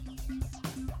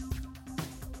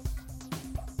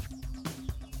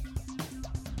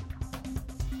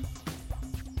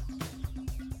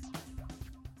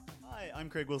Hi, I'm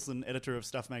Craig Wilson, editor of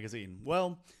Stuff Magazine.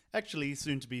 Well, actually,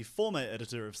 soon to be former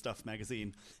editor of Stuff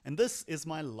Magazine. And this is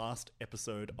my last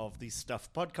episode of the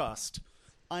Stuff podcast.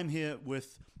 I'm here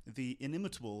with the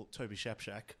inimitable Toby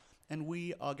Shapshak, and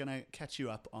we are going to catch you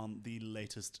up on the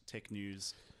latest tech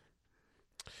news.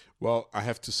 Well, I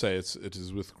have to say it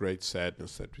is with great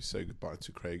sadness that we say goodbye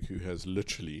to Craig, who has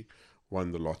literally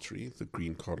won the lottery, the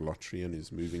Green Card lottery, and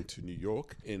is moving to New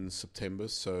York in September.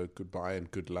 So goodbye and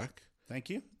good luck.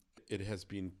 Thank you. It has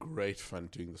been great fun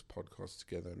doing this podcast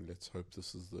together, and let's hope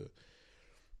this is the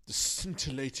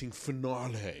scintillating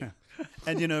finale.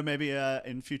 And, maybe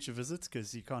in future visits,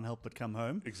 because you can't help but come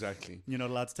home. Exactly. You're not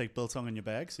allowed to take biltong in your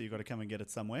bag, so you've got to come and get it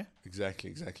somewhere.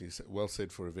 Exactly. Well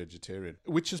said for a vegetarian.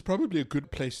 Which is probably a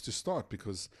good place to start,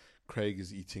 because Craig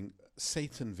is eating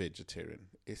Seitan vegetarian,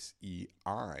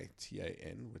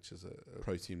 Seitan, which is a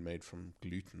protein made from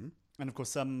gluten. And of course,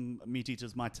 some meat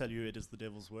eaters might tell you it is the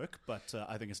devil's work, but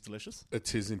I think it's delicious.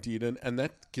 It is indeed. And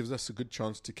that gives us a good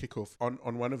chance to kick off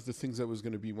on one of the things that was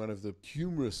going to be one of the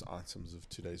humorous items of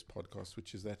today's podcast,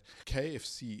 which is that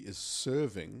KFC is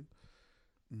serving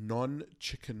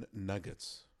non-chicken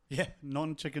nuggets. Yeah,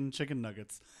 non-chicken chicken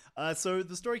nuggets. So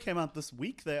the story came out this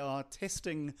week. They are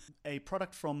testing a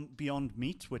product from Beyond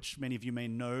Meat, which many of you may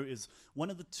know is one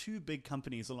of the two big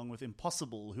companies, along with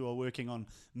Impossible, who are working on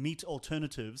meat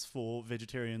alternatives for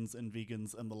vegetarians and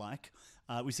vegans and the like.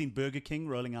 We've seen Burger King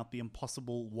rolling out the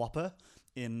Impossible Whopper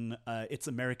in its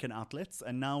American outlets,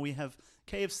 and now we have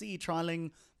KFC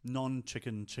trialing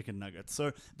non-chicken chicken nuggets.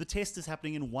 So the test is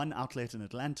happening in one outlet in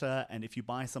Atlanta, and if you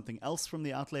buy something else from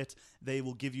the outlet, they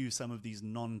will give you some of these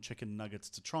non-chicken nuggets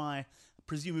to try,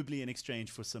 presumably in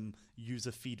exchange for some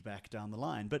user feedback down the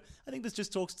line. But I think this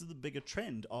just talks to the bigger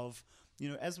trend of,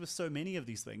 as with so many of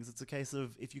these things, it's a case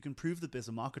of if you can prove that there's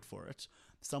a market for it,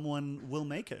 someone will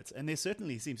make it. And there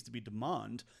certainly seems to be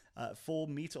demand for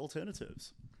meat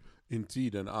alternatives.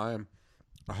 Indeed, and I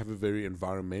have a very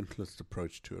environmentalist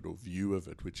approach to it, or view of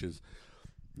it, which is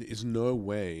there is no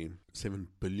way 7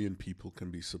 billion people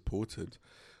can be supported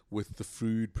with the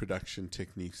food production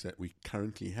techniques that we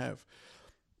currently have.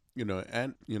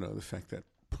 The fact that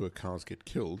poor cows get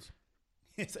killed.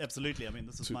 Yes, absolutely. I mean,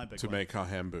 this is my big to one. make our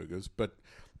hamburgers, but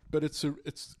it's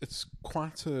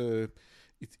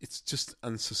just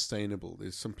unsustainable.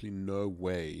 There's simply no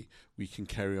way we can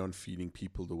carry on feeding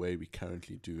people the way we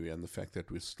currently do, and the fact that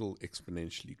we're still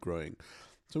exponentially growing.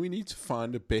 So we need to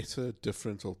find a better,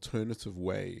 different, alternative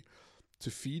way to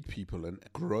feed people, and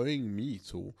growing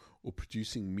meat or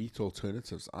producing meat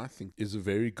alternatives, I think, is a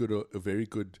very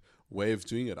good way of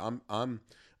doing it. I'm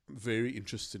very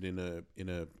interested in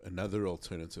another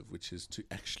alternative, which is to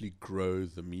actually grow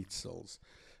the meat cells,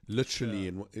 literally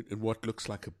in what looks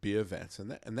like a beer vat,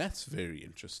 and that's very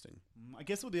interesting. I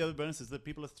guess what the other bonus is that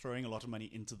people are throwing a lot of money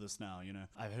into this now.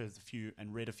 I've heard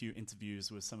read a few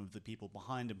interviews with some of the people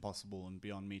behind Impossible and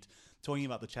Beyond Meat talking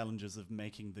about the challenges of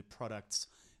making the products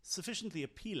sufficiently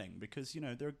appealing, because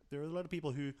there are a lot of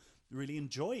people who really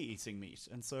enjoy eating meat,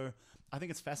 and so I think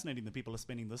it's fascinating that people are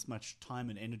spending this much time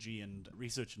and energy and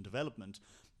research and development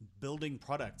building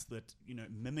products that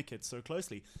mimic it so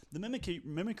closely. The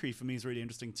mimicry for me is really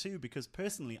interesting too, because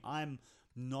personally I'm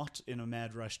not in a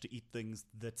mad rush to eat things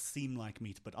that seem like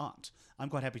meat but aren't. I'm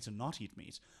quite happy to not eat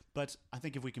meat, but I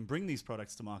think if we can bring these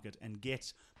products to market and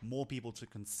get more people to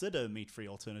consider meat-free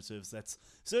alternatives, that's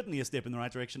certainly a step in the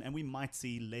right direction, and we might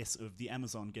see less of the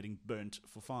Amazon getting burnt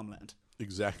for farmland.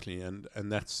 Exactly, and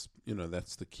that's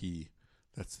the key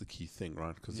thing,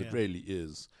 right? Because it really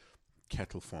is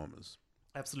cattle farmers,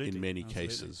 absolutely, in many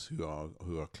cases, who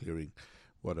are clearing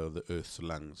what are the earth's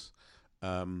lungs.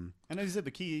 And as you said,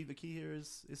 the key here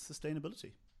is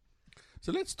sustainability.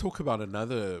 So let's talk about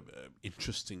another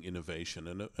interesting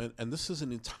innovation, and this is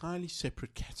an entirely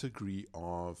separate category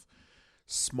of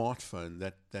smartphone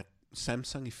that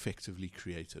Samsung effectively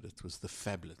created. It was the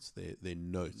phablets, their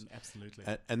Note. Absolutely.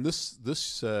 And this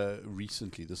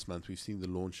recently, this month, we've seen the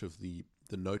launch of the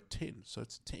Note 10. So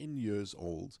it's 10 years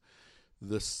old.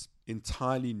 This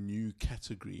entirely new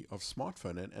category of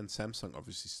smartphone, and Samsung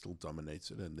obviously still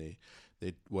dominates it, and they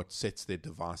what sets their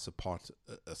device apart,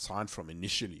 aside from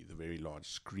initially the very large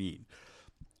screen,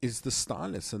 is the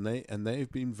stylus, and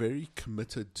they've been very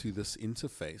committed to this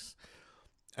interface,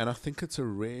 and I think it's a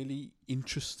really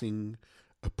interesting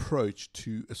approach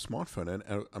to a smartphone. And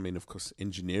I mean, of course,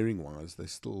 engineering wise, they're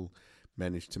still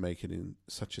managed to make it in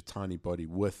such a tiny body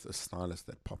with a stylus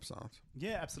that pops out.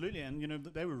 Yeah, absolutely. And,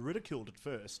 they were ridiculed at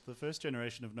first. The first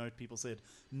generation of Note, people said,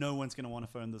 no one's going to want a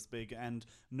phone this big and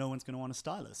no one's going to want a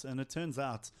stylus. And it turns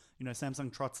out,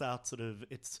 Samsung trots out sort of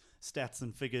its stats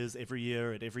and figures every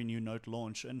year at every new Note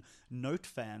launch. And Note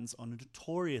fans are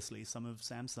notoriously some of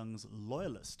Samsung's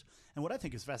loyalists. And what I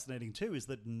think is fascinating too is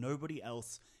that nobody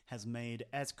else has made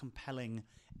as compelling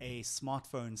a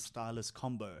smartphone stylus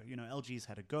combo. LG's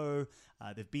had a go.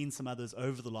 There've been some others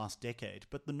over the last decade,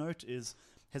 but the Note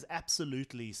has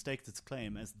absolutely staked its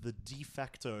claim as the de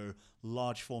facto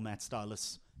large format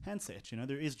stylus handset.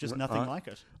 There is just nothing like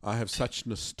it. I have such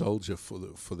nostalgia for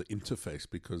the interface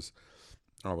because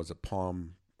I was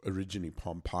originally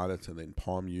Palm Pilot and then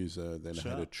Palm user. Then I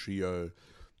had a Trio.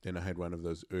 Then I had one of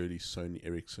those early Sony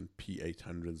Ericsson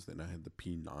P800s. Then I had the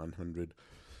P900.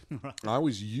 Right. I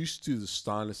was used to the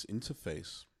stylus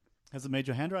interface. Has it made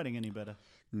your handwriting any better?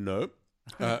 No.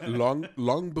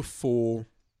 Long before,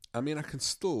 I can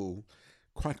still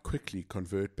quite quickly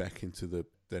convert back into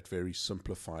that very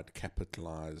simplified,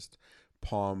 capitalized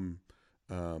Palm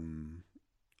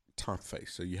typeface.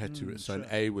 So you had to. So an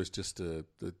A was just the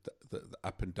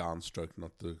up and down stroke,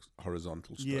 not the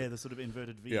horizontal stroke. Yeah, the sort of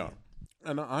inverted V. Yeah.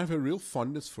 And I have a real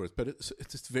fondness for it, but it's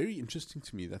just very interesting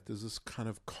to me that there's this kind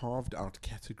of carved out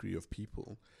category of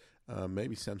people.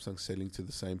 Maybe Samsung's selling to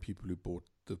the same people who bought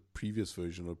the previous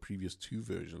version or previous two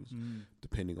versions,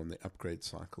 depending on the upgrade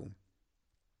cycle.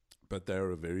 But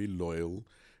they're a very loyal,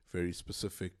 very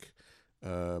specific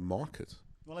market.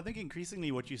 Well, I think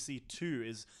increasingly what you see too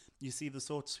is you see the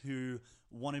sorts who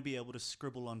want to be able to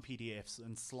scribble on PDFs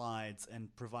and slides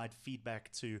and provide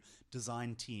feedback to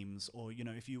design teams, or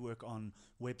if you work on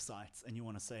websites and you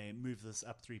want to say move this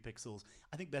up 3 pixels,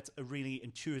 I think that's a really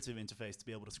intuitive interface to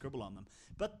be able to scribble on them.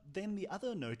 But then the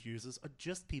other Note users are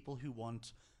just people who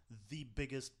want the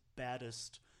biggest,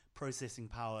 baddest processing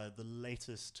power, the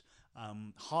latest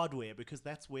hardware, because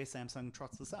that's where Samsung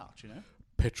trots this out,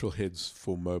 Petrol heads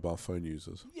for mobile phone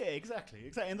users. Yeah,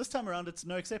 exactly. And this time around, it's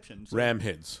no exception. So RAM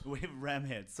heads. We have RAM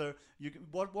heads. So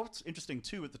what's interesting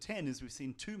too with the 10 is we've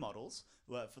seen two models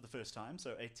for the first time.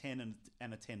 So a 10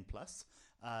 and a 10 Plus.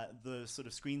 The sort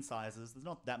of screen sizes, there's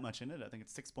not that much in it. I think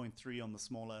it's 6.3 on the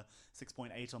smaller,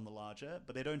 6.8 on the larger,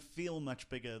 but they don't feel much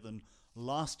bigger than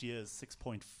last year's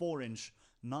 6.4 inch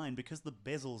 9 because the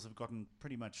bezels have gotten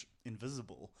pretty much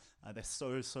invisible. They're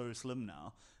so slim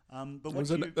now. But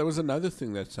there was another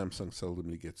thing that Samsung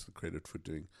seldomly gets the credit for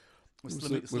doing.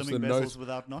 Slimming bezels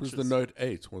without notches. It was the Note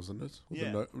 8, wasn't it? Or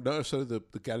yeah.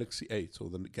 The Galaxy 8 or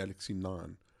the Galaxy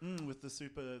 9. With the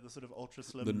sort of ultra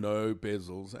slim. The no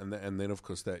bezels, and then of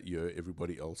course that year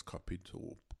everybody else copied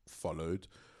or followed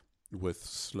with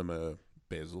slimmer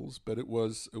bezels. But it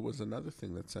was another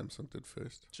thing that Samsung did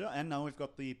first. Sure, and now we've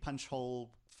got the punch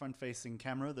hole front-facing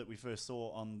camera that we first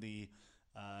saw on the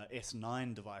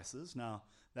S9 devices. Now,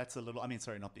 that's a little, not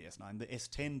the S9, the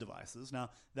S10 devices. Now,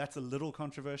 that's a little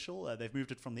controversial. They've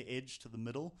moved it from the edge to the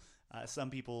middle. Some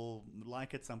people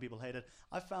like it, some people hate it.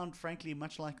 I've found, frankly,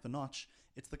 much like the Notch,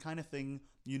 it's the kind of thing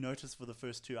you notice for the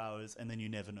first 2 hours and then you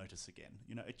never notice again.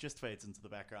 It just fades into the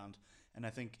background. And I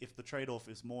think if the trade-off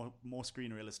is more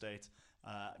screen real estate,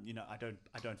 I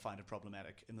don't find it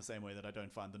problematic in the same way that I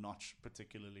don't find the Notch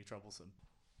particularly troublesome.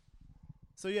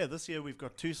 So yeah, this year we've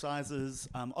got two sizes.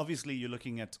 Obviously, you're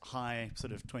looking at high,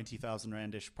 sort of 20,000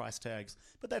 Randish price tags,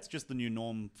 but that's just the new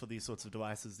norm for these sorts of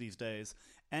devices these days.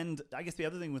 And I guess the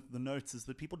other thing with the Notes is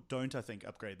that people don't, I think,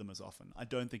 upgrade them as often. I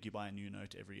don't think you buy a new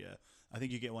Note every year. I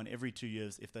think you get one every 2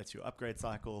 years if that's your upgrade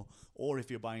cycle, or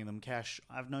if you're buying them cash.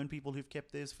 I've known people who've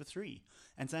kept theirs for 3.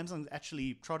 And Samsung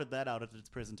actually trotted that out at its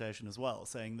presentation as well,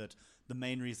 saying that the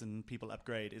main reason people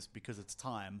upgrade is because it's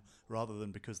time, rather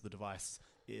than because the device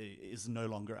is no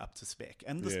longer up to spec.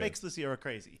 And the specs this year are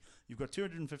crazy. You've got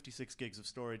 256 gigs of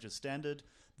storage as standard.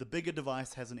 The bigger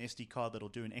device has an SD card that'll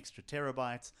do an extra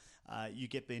terabyte. You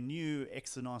get their new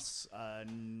Exynos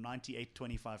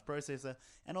 9825 processor.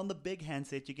 And on the big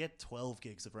handset, you get 12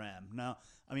 gigs of RAM. Now,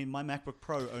 my MacBook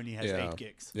Pro only has 8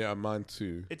 gigs. Yeah, mine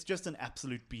too. It's just an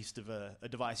absolute beast of a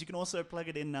device. You can also plug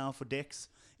it in now for DeX.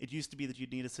 It used to be that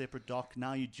you'd need a separate dock.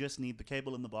 Now you just need the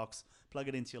cable in the box, plug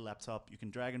it into your laptop. You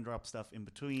can drag and drop stuff in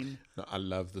between. No, I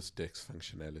love this DeX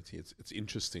functionality. It's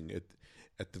interesting.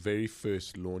 At the very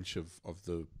first launch of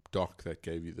the dock that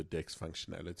gave you the DeX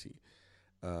functionality,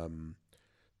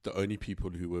 the only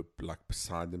people who were like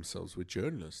beside themselves were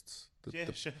journalists.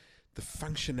 Sure. The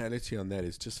functionality on that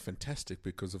is just fantastic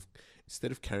because instead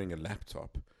of carrying a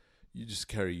laptop, you just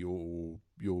carry your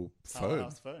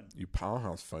phone, your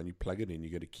powerhouse phone. You plug it in, you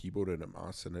get a keyboard and a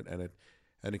mouse, and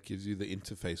it gives you the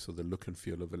interface or the look and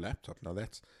feel of a laptop. Now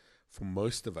that's for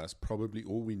most of us, probably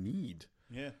all we need.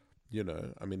 Yeah.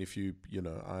 I mean, if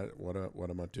what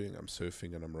am I doing? I'm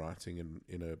surfing and I'm writing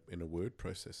in a word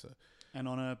processor. And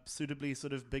on a suitably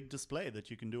sort of big display that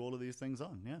you can do all of these things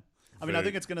on, yeah. I mean, I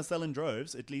think it's going to sell in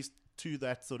droves, at least to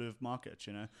that sort of market,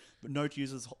 But Note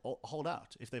users hold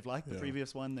out. If they've liked the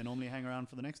previous one, they normally hang around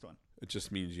for the next one. It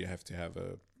just means you have to have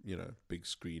a, big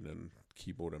screen and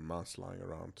keyboard and mouse lying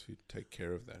around to take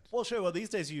care of that. Well, sure. Well, these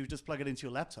days you just plug it into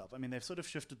your laptop. I mean, they've sort of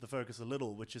shifted the focus a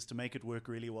little, which is to make it work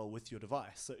really well with your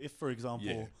device. So if, for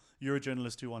example, you're a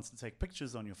journalist who wants to take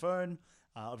pictures on your phone,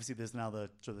 obviously there's now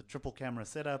the triple camera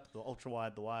setup, the ultra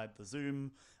wide, the wide, the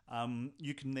zoom.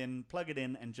 You can then plug it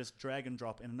in and just drag and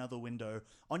drop in another window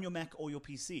on your Mac or your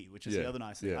PC, which is the other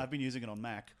nice thing. Yeah. I've been using it on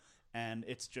Mac, and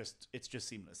it's just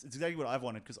seamless. It's exactly what I've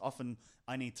wanted, because often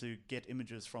I need to get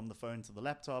images from the phone to the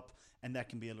laptop, and that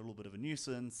can be a little bit of a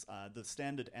nuisance. The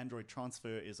standard Android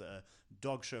transfer is a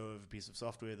dog show of a piece of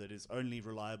software that is only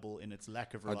reliable in its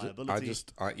lack of reliability.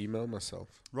 I email myself.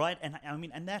 Right, and I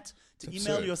mean, and that to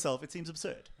email yourself, it seems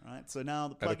absurd, right? So now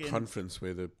the plug-in at a conference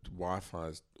where the Wi-Fi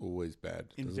is always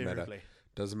bad. Invariably.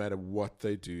 Doesn't matter what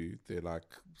they do. They're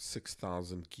like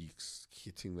 6,000 geeks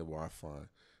hitting the Wi-Fi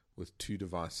with 2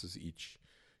 devices each.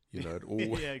 It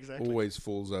always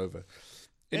falls over.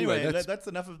 Anyway, that's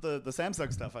enough of the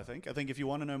Samsung stuff, I think. I think if you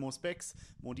want to know more specs,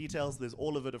 more details, there's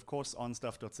all of it, of course, on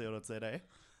stuff.co.za.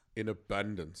 In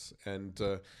abundance. And,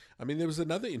 I mean, there was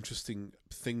another interesting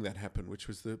thing that happened, which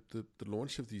was the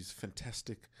launch of these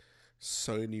fantastic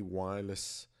Sony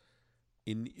wireless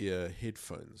in-ear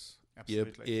headphones.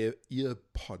 Absolutely. Ear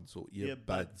pods or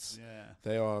earbuds.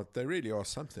 Yeah. They really are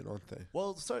something, aren't they?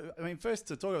 Well, so, I mean, first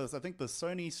to talk about this, I think the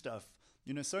Sony stuff,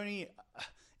 Sony,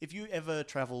 if you ever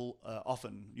travel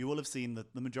often, you will have seen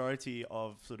that the majority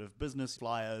of sort of business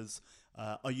flyers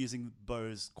are using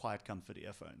Bose Quiet Comfort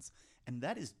earphones. And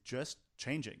that is just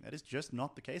changing. That is just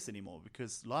not the case anymore,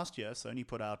 because last year Sony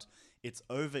put out its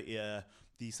over-ear,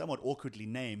 the somewhat awkwardly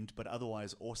named but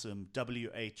otherwise awesome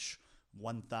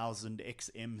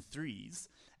WH-1000XM3s.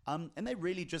 And they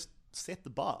really just set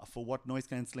the bar for what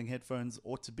noise-cancelling headphones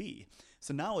ought to be.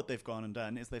 So now what they've gone and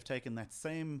done is they've taken that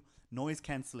same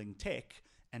noise-cancelling tech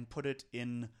and put it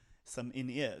in some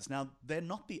in-ears. Now, they're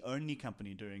not the only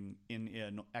company doing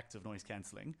in-ear active noise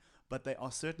cancelling, but they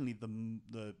are certainly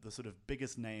the sort of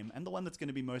biggest name and the one that's going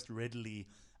to be most readily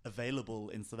available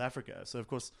in South Africa. So, of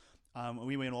course,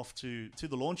 we went off to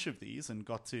the launch of these and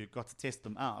got to test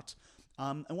them out.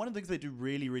 And one of the things they do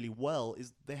really, really well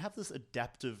is they have this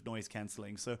adaptive noise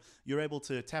cancelling. So you're able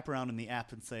to tap around in the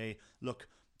app and say, look,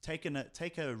 take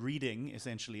a reading,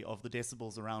 essentially, of the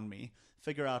decibels around me,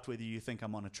 figure out whether you think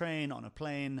I'm on a train, on a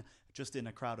plane, just in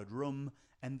a crowded room,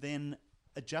 and then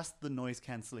adjust the noise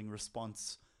cancelling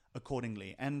response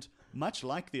accordingly. And much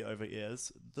like the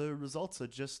over-ears, the results are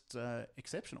just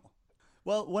exceptional.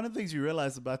 Well, one of the things you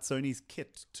realize about Sony's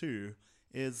kit, too,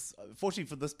 is, fortunately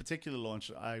for this particular launch,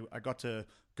 I got to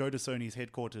go to Sony's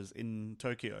headquarters in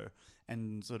Tokyo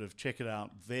and sort of check it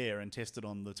out there and test it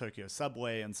on the Tokyo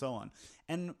subway and so on.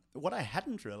 And what I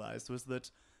hadn't realized was that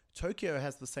Tokyo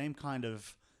has the same kind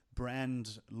of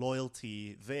brand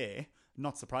loyalty there,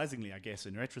 not surprisingly, I guess,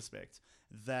 in retrospect,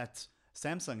 that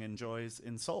Samsung enjoys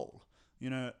in Seoul.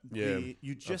 You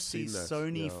just see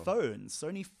Sony phones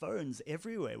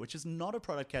everywhere, which is not a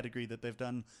product category that they've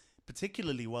done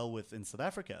particularly well with in South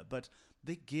Africa, but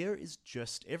the gear is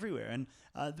just everywhere. And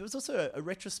there was also a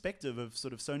retrospective of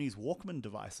sort of Sony's Walkman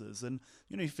devices. And,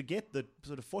 you forget that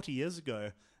sort of 40 years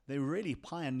ago, they really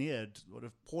pioneered sort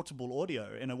of portable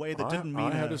audio in a way that didn't mean...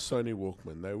 I had a Sony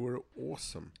Walkman. They were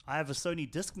awesome. I have a Sony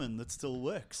Discman that still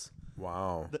works.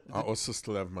 Wow. I also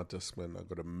still have my Discman. I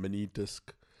got a mini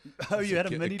disc. Oh, you had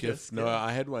a mini disc? No,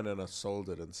 I had one and I sold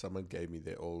it, and someone gave me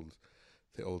their old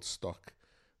stock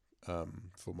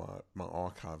for my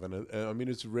archive. And I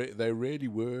mean, they really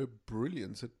were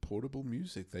brilliant at portable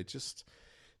music. They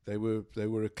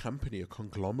were a company, a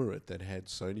conglomerate that had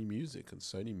Sony Music, and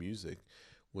Sony Music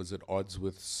was at odds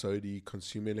with Sony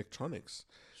Consumer Electronics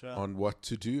on what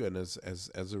to do. And as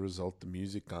a result, the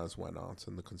music guys went out,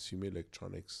 and the consumer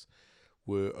electronics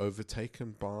were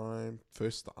overtaken by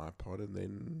first the iPod and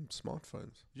then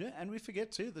smartphones. Yeah, and we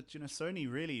forget too that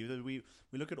Sony really, we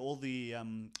look at all the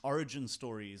origin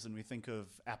stories and we think of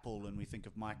Apple and we think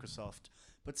of Microsoft,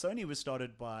 but Sony was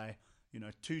started by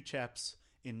two chaps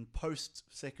in post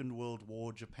Second World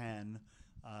War Japan,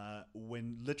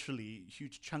 when literally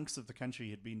huge chunks of the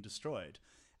country had been destroyed,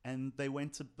 and they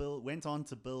went on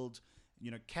to build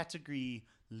category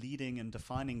leading and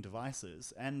defining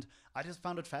devices. And I just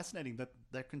found it fascinating that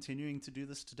they're continuing to do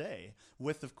this today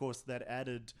with, of course, that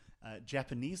added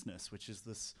Japaneseness, which is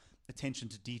this attention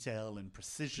to detail and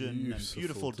precision and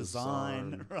beautiful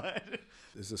design, right?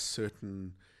 There's a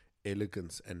certain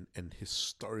elegance and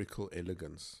historical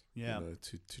elegance,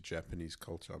 to Japanese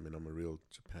culture. I mean, I'm a real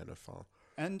Japanophile.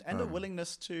 And a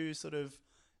willingness to sort of,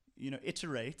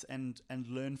 iterate and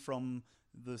learn from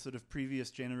the sort of previous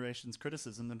generation's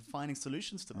criticism and finding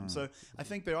solutions to them. So I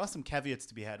think there are some caveats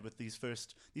to be had with these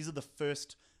are the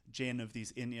first gen of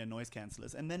these in-ear noise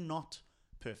cancelers, and they're not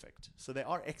perfect. So they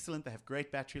are excellent. They have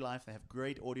great battery life. They have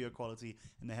great audio quality,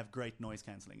 and they have great noise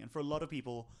cancelling. And for a lot of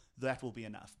people, that will be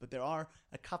enough. But there are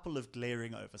a couple of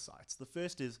glaring oversights. The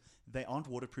first is they aren't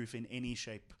waterproof in any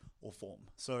shape or form.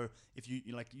 So if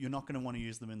you're not going to want to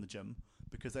use them in the gym,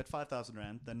 because at 5,000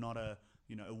 Rand, they're not a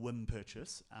whim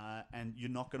purchase, and you're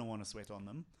not going to want to sweat on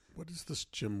them. What is this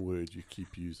gym word you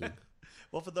keep using?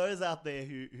 Well, for those out there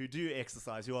who do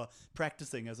exercise, who are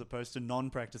practicing as opposed to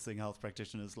non-practicing health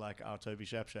practitioners like our Toby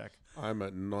Shapshak. I'm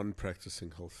a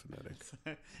non-practicing health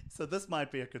fanatic. So this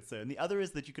might be a concern. The other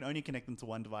is that you can only connect them to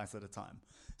one device at a time.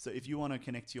 So if you want to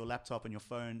connect to your laptop and your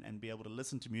phone and be able to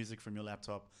listen to music from your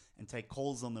laptop and take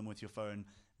calls on them with your phone,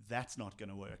 that's not going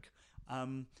to work.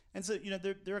 And so,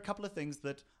 there are a couple of things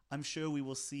that I'm sure we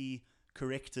will see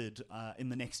corrected in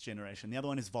the next generation. The other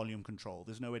one is volume control.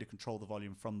 There's no way to control the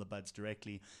volume from the buds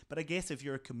directly. But I guess if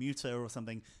you're a commuter or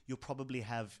something, you'll probably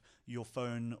have your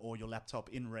phone or your laptop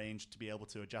in range to be able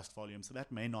to adjust volume. So that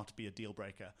may not be a deal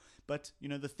breaker. But,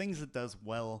 the things it does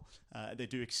well, they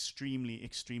do extremely,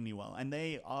 extremely well. And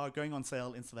they are going on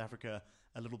sale in South Africa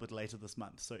a little bit later this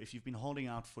month. So if you've been holding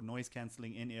out for noise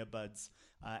cancelling in-ear buds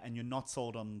and you're not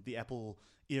sold on the Apple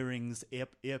earrings,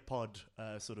 AirPod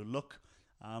sort of look,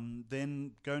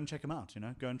 then go and check them out,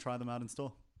 go and try them out in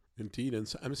store. Indeed. And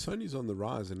Sony's on the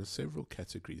rise in several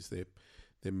categories.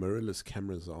 Their mirrorless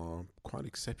cameras are quite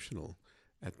exceptional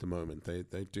at the moment.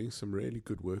 They're doing some really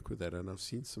good work with that. And I've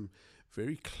seen some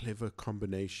very clever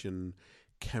combination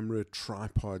camera,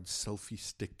 tripod, selfie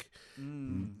stick,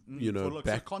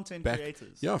 for content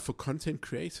creators. Yeah, for content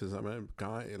creators. I'm a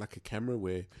guy, like a camera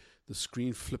where the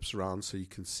screen flips around so you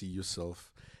can see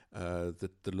yourself. The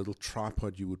little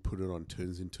tripod you would put it on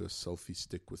turns into a selfie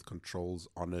stick with controls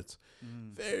on it.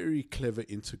 Very clever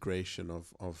integration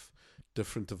of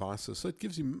different devices. So it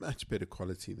gives you much better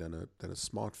quality than a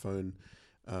smartphone,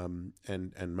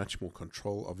 and much more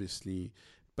control, obviously,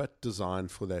 but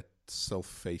designed for that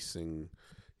self-facing,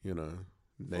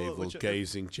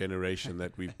 navel-gazing generation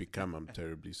that we've become. I'm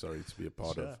terribly sorry to be a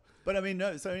part of. But I mean,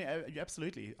 no, Sony,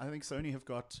 absolutely. I think Sony have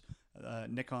got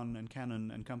Nikon and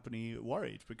Canon and company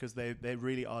worried because they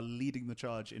really are leading the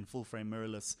charge in full-frame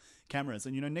mirrorless cameras.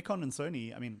 And, Nikon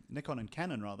and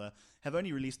Canon, rather, have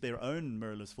only released their own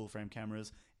mirrorless full-frame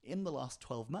cameras in the last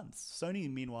 12 months.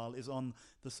 Sony, meanwhile, is on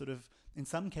the sort of, in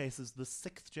some cases, the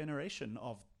 6th generation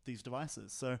of these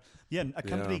devices. So a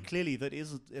company clearly that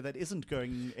isn't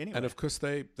going anywhere. And of course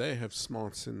they have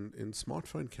smarts in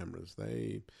smartphone cameras.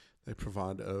 They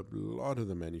provide a lot of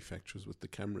the manufacturers with the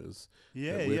cameras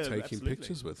that we're taking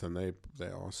pictures with, and they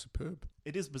are superb.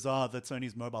 It is bizarre that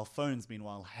Sony's mobile phones,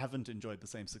 meanwhile, haven't enjoyed the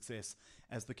same success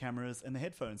as the cameras and the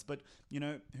headphones. But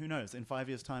who knows? In 5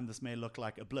 years' time, this may look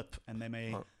like a blip, and they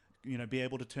may be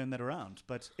able to turn that around.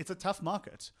 But it's a tough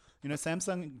market.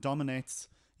 Samsung dominates.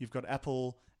 You've got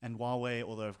Apple and Huawei,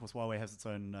 although of course Huawei has its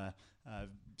own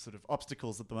sort of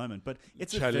obstacles at the moment. But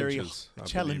it's challenges,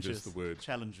 challenges, the word.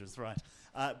 Challenges, right?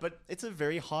 But it's a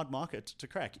very hard market to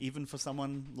crack, even for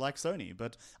someone like Sony.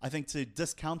 But I think to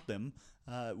discount them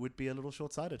would be a little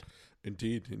short-sighted.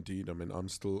 Indeed. I mean, I'm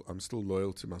still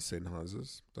loyal to my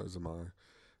Sennheisers. Those are my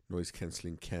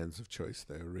noise-cancelling cans of choice.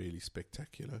 They are really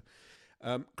spectacular.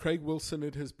 Craig Wilson,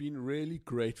 it has been really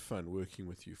great fun working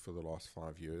with you for the last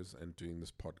 5 years and doing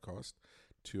this podcast.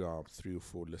 To our 3 or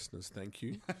 4 listeners, thank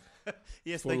you.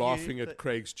 Yes, for laughing at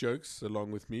Craig's jokes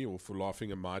along with me, or for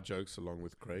laughing at my jokes along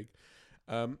with Craig.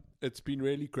 It's been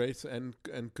really great, and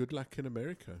good luck in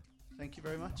America. Thank you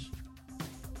very much.